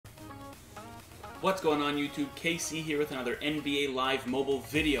What's going on YouTube? KC here with another NBA Live mobile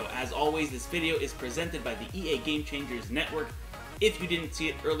video. As always, this video is presented by the EA Game Changers Network. If you didn't see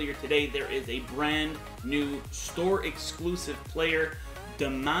it earlier today, there is a brand new store exclusive player,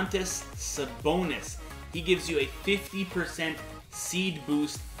 Domantas Sabonis. He gives you a 50% seed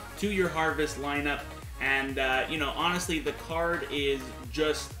boost to your harvest lineup, and honestly, the card is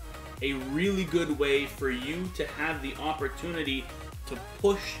just a really good way for you to have the opportunity to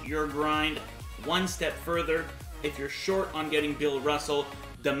push your grind one step further. If you're short on getting Bill Russell,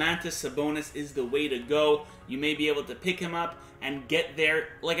 Domantas Sabonis is the way to go. You may be able to pick him up and get there.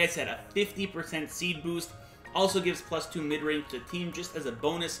 Like I said, a 50% seed boost. Also gives +2 mid-range to the team just as a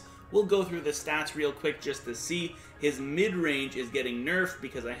bonus. We'll go through the stats real quick just to see. His mid-range is getting nerfed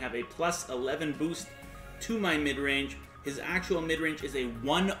because I have a +11 boost to my mid-range. His actual mid-range is a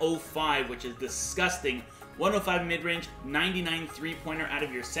 105, which is disgusting. 105 mid-range, 99 three-pointer out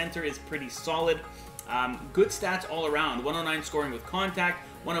of your center is pretty solid. Good stats all around. 109 scoring with contact,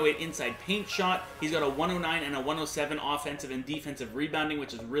 108 inside paint shot. He's got a 109 and a 107 offensive and defensive rebounding,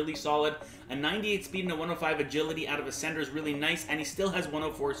 which is really solid. A 98 speed and a 105 agility out of a center is really nice, and he still has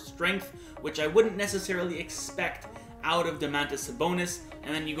 104 strength, which I wouldn't necessarily expect out of Domantas Sabonis.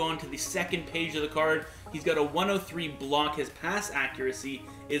 And then you go on to the second page of the card. He's got a 103 block. His pass accuracy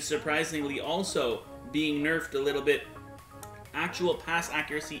is surprisingly also being nerfed a little bit. Actual pass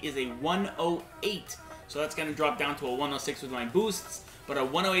accuracy is a 108, so that's going to drop down to a 106 with my boosts, but a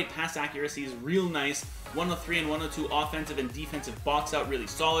 108 pass accuracy is real nice. 103 and 102 offensive and defensive box out, really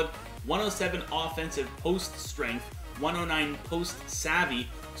solid. 107 offensive post strength, 109 post savvy,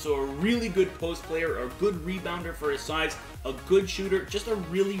 so a really good post player, a good rebounder for his size, a good shooter, just a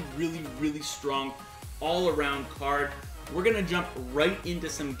really strong all-around card. We're going to jump right into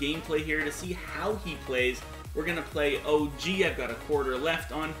some gameplay here to see how he plays. We're going to play OG. I've got a quarter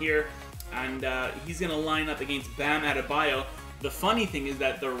left on here, and he's going to line up against Bam Adebayo. The funny thing is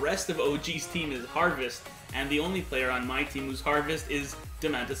that the rest of OG's team is Harvest, and the only player on my team who's Harvest is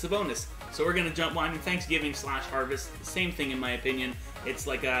Domantas Sabonis. So we're going to jump, well, I mean, Thanksgiving / Harvest, same thing in my opinion. It's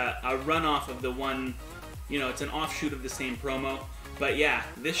like a runoff of the one, it's an offshoot of the same promo. But yeah,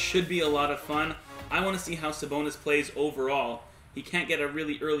 this should be a lot of fun. I want to see how Sabonis plays overall. He can't get a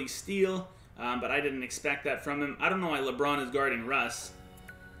really early steal, but I didn't expect that from him. I don't know why LeBron is guarding Russ.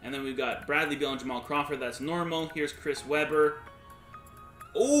 And then we've got Bradley Beal and Jamal Crawford. That's normal. Here's Chris Webber.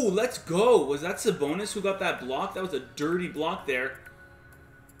 Oh, let's go. Was that Sabonis who got that block? That was a dirty block there.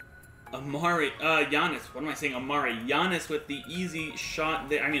 Giannis. What am I saying? Giannis with the easy shot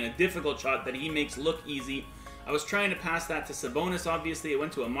there. I mean, a difficult shot that he makes look easy. I was trying to pass that to Sabonis, obviously. It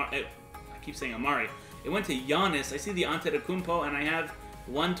went to I keep saying Amari. It went to Giannis. I see the Antetokounmpo, and I have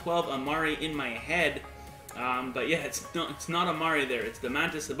 112 Amari in my head. But yeah, it's not Amari there. It's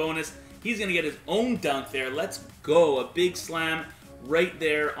Domantas Sabonis. He's going to get his own dunk there. Let's go. A big slam right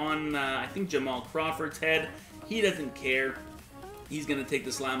there on, I think, Jamal Crawford's head. He doesn't care. He's going to take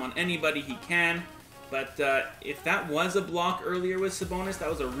the slam on anybody he can. But if that was a block earlier with Sabonis, that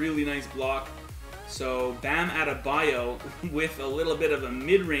was a really nice block. So Bam Adebayo with a little bit of a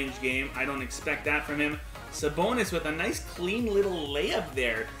mid-range game. I don't expect that from him. Sabonis with a nice clean little layup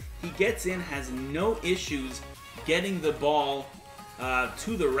there. He gets in, has no issues getting the ball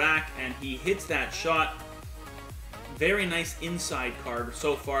to the rack, and he hits that shot. Very nice inside card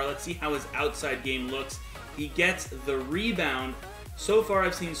so far. Let's see how his outside game looks. He gets the rebound. So far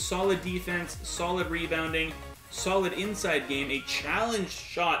I've seen solid defense, solid rebounding, solid inside game, a challenged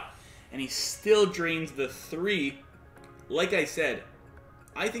shot, and he still drains the three. Like I said,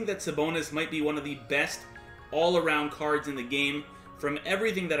 I think that Sabonis might be one of the best all-around cards in the game. From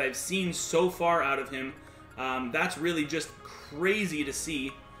everything that I've seen so far out of him, that's really just crazy to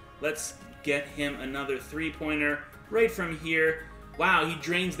see. Let's get him another three-pointer right from here. Wow, he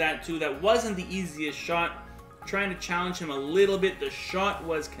drains that too. That wasn't the easiest shot. Trying to challenge him a little bit. The shot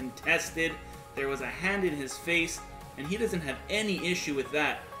was contested. There was a hand in his face, and he doesn't have any issue with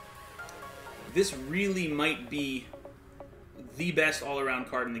that. This really might be the best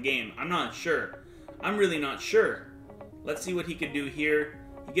all-around card in the game. I'm not sure. I'm really not sure. Let's see what he could do here.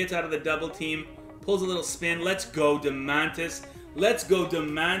 He gets out of the double team, pulls a little spin. Let's go, Domantas. Let's go,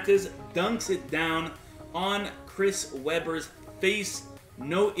 Domantas. Dunks it down on Chris Webber's face.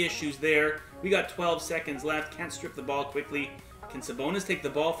 No issues there. We got 12 seconds left. Can't strip the ball quickly. Can Sabonis take the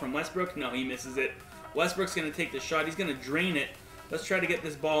ball from Westbrook? No, he misses it. Westbrook's going to take the shot. He's going to drain it. Let's try to get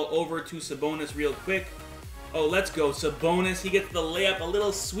this ball over to Sabonis real quick. Oh, let's go. Sabonis, he gets the layup, a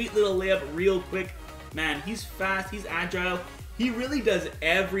little sweet little layup real quick. Man, he's fast, he's agile. He really does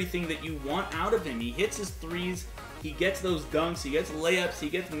everything that you want out of him. He hits his threes. He gets those dunks, he gets layups, he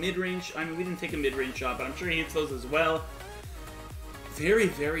gets mid-range. I mean, we didn't take a mid-range shot, but I'm sure he hits those as well. Very,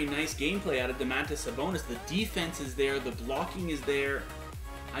 very nice gameplay out of Domantas Sabonis. The defense is there, the blocking is there.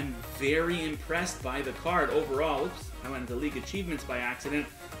 I'm very impressed by the card overall. Oops, I went into League Achievements by accident.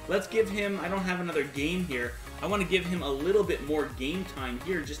 Let's give him, I don't have another game here. I want to give him a little bit more game time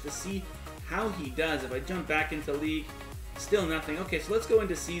here just to see how he does. If I jump back into League, still nothing. Okay, so let's go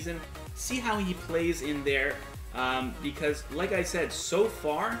into Season, see how he plays in there. Because, like I said, so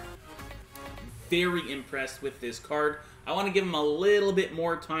far, very impressed with this card. I want to give him a little bit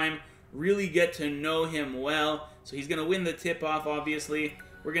more time, really get to know him well. So he's going to win the tip-off, obviously.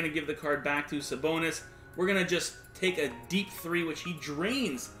 We're going to give the card back to Sabonis. We're going to just take a deep three, which he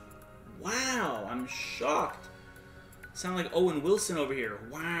drains. Wow, I'm shocked. Sound like Owen Wilson over here.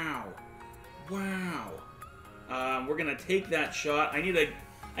 Wow. Wow. We're going to take that shot. I need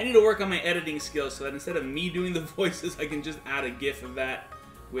to work on my editing skills so that instead of me doing the voices, I can just add a GIF of that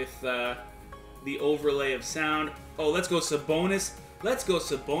with the overlay of sound. Oh, let's go Sabonis. Let's go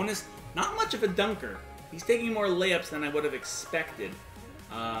Sabonis. Not much of a dunker. He's taking more layups than I would have expected.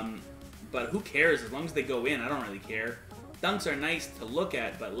 But who cares? As long as they go in, I don't really care. Dunks are nice to look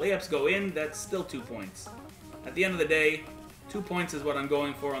at, but layups go in, that's still 2 points. At the end of the day, 2 points is what I'm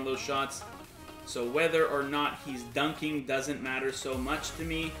going for on those shots. So whether or not he's dunking doesn't matter so much to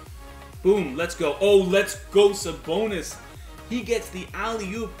me. Boom, let's go. Oh, let's go Sabonis. He gets the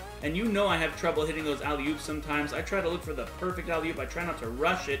alley-oop, and you know I have trouble hitting those alley-oops sometimes. I try to look for the perfect alley-oop. I try not to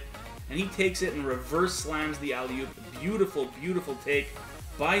rush it, and he takes it and reverse slams the alley-oop. Beautiful, beautiful take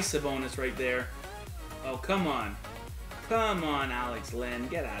by Sabonis right there. Oh, come on. Come on, Alex Len.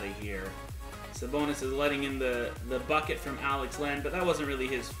 Get out of here. Sabonis is letting in the bucket from Alex Len, but that wasn't really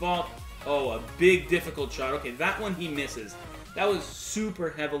his fault. Oh, a big, difficult shot. Okay, that one he misses. That was super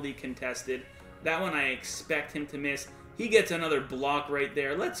heavily contested. That one I expect him to miss. He gets another block right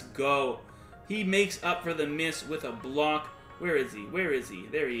there. Let's go. He makes up for the miss with a block. Where is he? Where is he?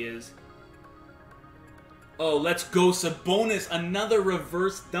 There he is. Oh, let's go Sabonis. Another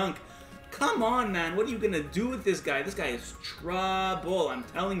reverse dunk. Come on, man. What are you going to do with this guy? This guy is trouble, I'm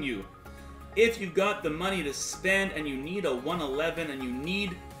telling you. If you've got the money to spend and you need a 111 and you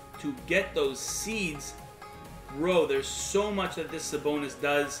need to get those seeds, bro, there's so much that this Sabonis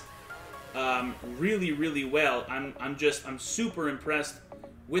does really, really well. I'm super impressed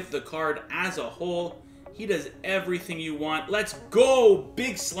with the card as a whole. He does everything you want. Let's go!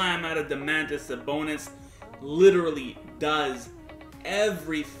 Big slam out of Domantas Sabonis. Literally does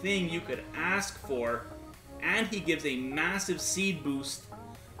everything you could ask for, and he gives a massive seed boost.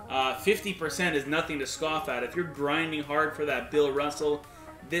 50% is nothing to scoff at. If you're grinding hard for that Bill Russell,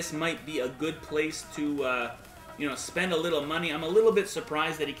 this might be a good place to spend a little money. I'm a little bit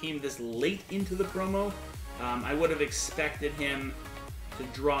surprised that he came this late into the promo. I would have expected him to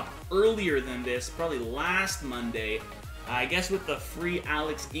drop earlier than this, probably last Monday. I guess with the free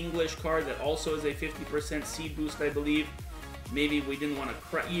Alex English card that also is a 50% seed boost, I believe. Maybe we didn't want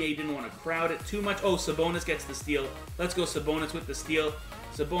to EA didn't want to crowd it too much. Oh, Sabonis gets the steal. Let's go Sabonis with the steal.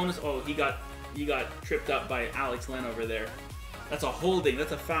 Sabonis, oh, he got tripped up by Alex Len over there. That's a holding.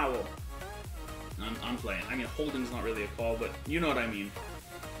 That's a foul. I'm playing. I mean, holding's not really a call, but you know what I mean.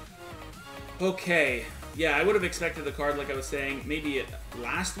 Okay. Yeah, I would have expected the card, like I was saying, maybe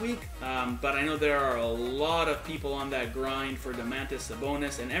last week, but I know there are a lot of people on that grind for Domantas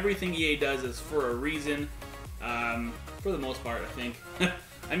Sabonis, and everything EA does is for a reason, for the most part, I think.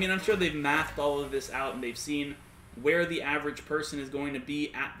 I mean, I'm sure they've mathed all of this out, and they've seen where the average person is going to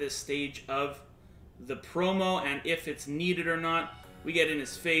be at this stage of the promo, and if it's needed or not. We get in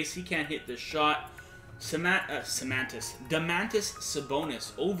his face. He can't hit the shot. Domantas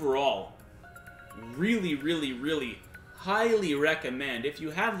Sabonis, overall, really, really, really highly recommend. If you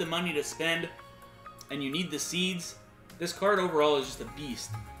have the money to spend and you need the seeds, this card overall is just a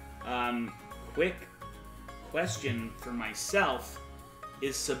beast. Quick question for myself,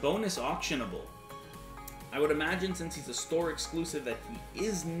 is Sabonis auctionable? I would imagine since he's a store exclusive that he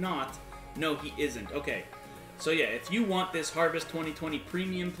is not. No, he isn't. Okay. So yeah, if you want this Harvest 2020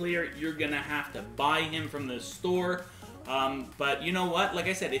 premium player, you're going to have to buy him from the store. But you know what? Like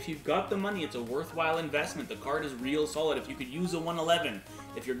I said, if you've got the money, it's a worthwhile investment. The card is real solid. If you could use a 111,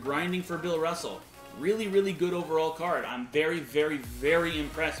 if you're grinding for Bill Russell, really, really good overall card. I'm very, very, very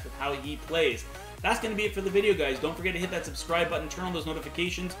impressed with how he plays. That's going to be it for the video, guys. Don't forget to hit that subscribe button, turn on those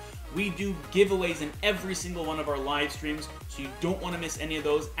notifications. We do giveaways in every single one of our live streams, so you don't want to miss any of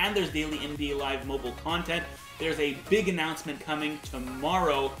those. And there's daily NBA Live mobile content. There's a big announcement coming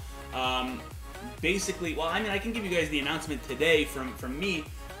tomorrow. Basically, well, I mean, I can give you guys the announcement today from me,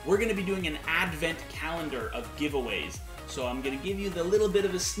 we're going to be doing an advent calendar of giveaways. So I'm going to give you the little bit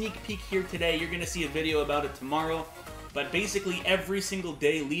of a sneak peek here today. You're going to see a video about it tomorrow. But basically every single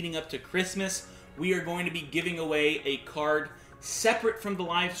day leading up to Christmas, we are going to be giving away a card separate from the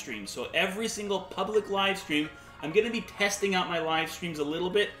live stream. So every single public live stream, I'm going to be testing out my live streams a little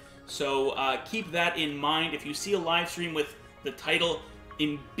bit. So keep that in mind. If you see a live stream with the title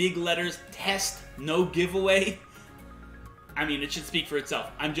in big letters, test, no giveaway, I mean, it should speak for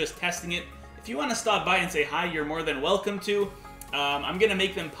itself. I'm just testing it. If you want to stop by and say hi, you're more than welcome to. I'm going to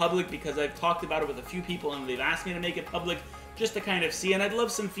make them public because I've talked about it with a few people and they've asked me to make it public just to kind of see. And I'd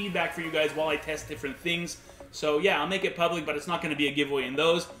love some feedback for you guys while I test different things. So yeah, I'll make it public, but it's not going to be a giveaway in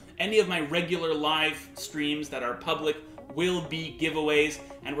those. Any of my regular live streams that are public will be giveaways.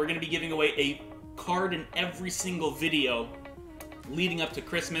 And we're going to be giving away a card in every single video leading up to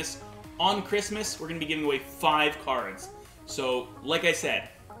Christmas. On Christmas, we're going to be giving away 5 cards. So, like I said,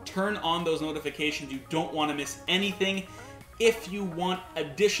 turn on those notifications. You don't want to miss anything. If you want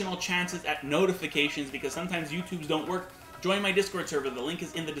additional chances at notifications, because sometimes YouTubes don't work, join my Discord server. The link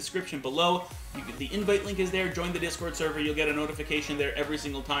is in the description below. The invite link is there. Join the Discord server. You'll get a notification there every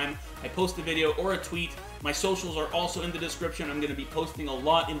single time I post a video or a tweet. My socials are also in the description. I'm going to be posting a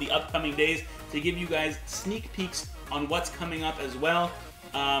lot in the upcoming days to give you guys sneak peeks on what's coming up as well.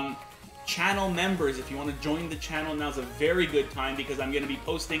 Channel members, if you want to join the channel, now's a very good time because I'm going to be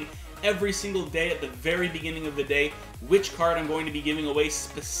posting every single day at the very beginning of the day which card I'm going to be giving away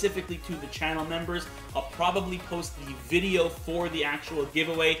specifically to the channel members. I'll probably post the video for the actual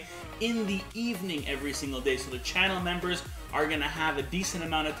giveaway in the evening every single day, so the channel members are going to have a decent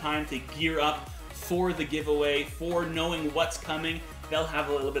amount of time to gear up for the giveaway, for knowing what's coming. They'll have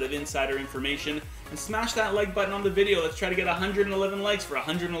a little bit of insider information. And smash that like button on the video. Let's try to get 111 likes for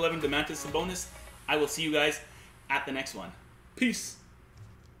 111 Domantas Sabonis. I will see you guys at the next one. Peace.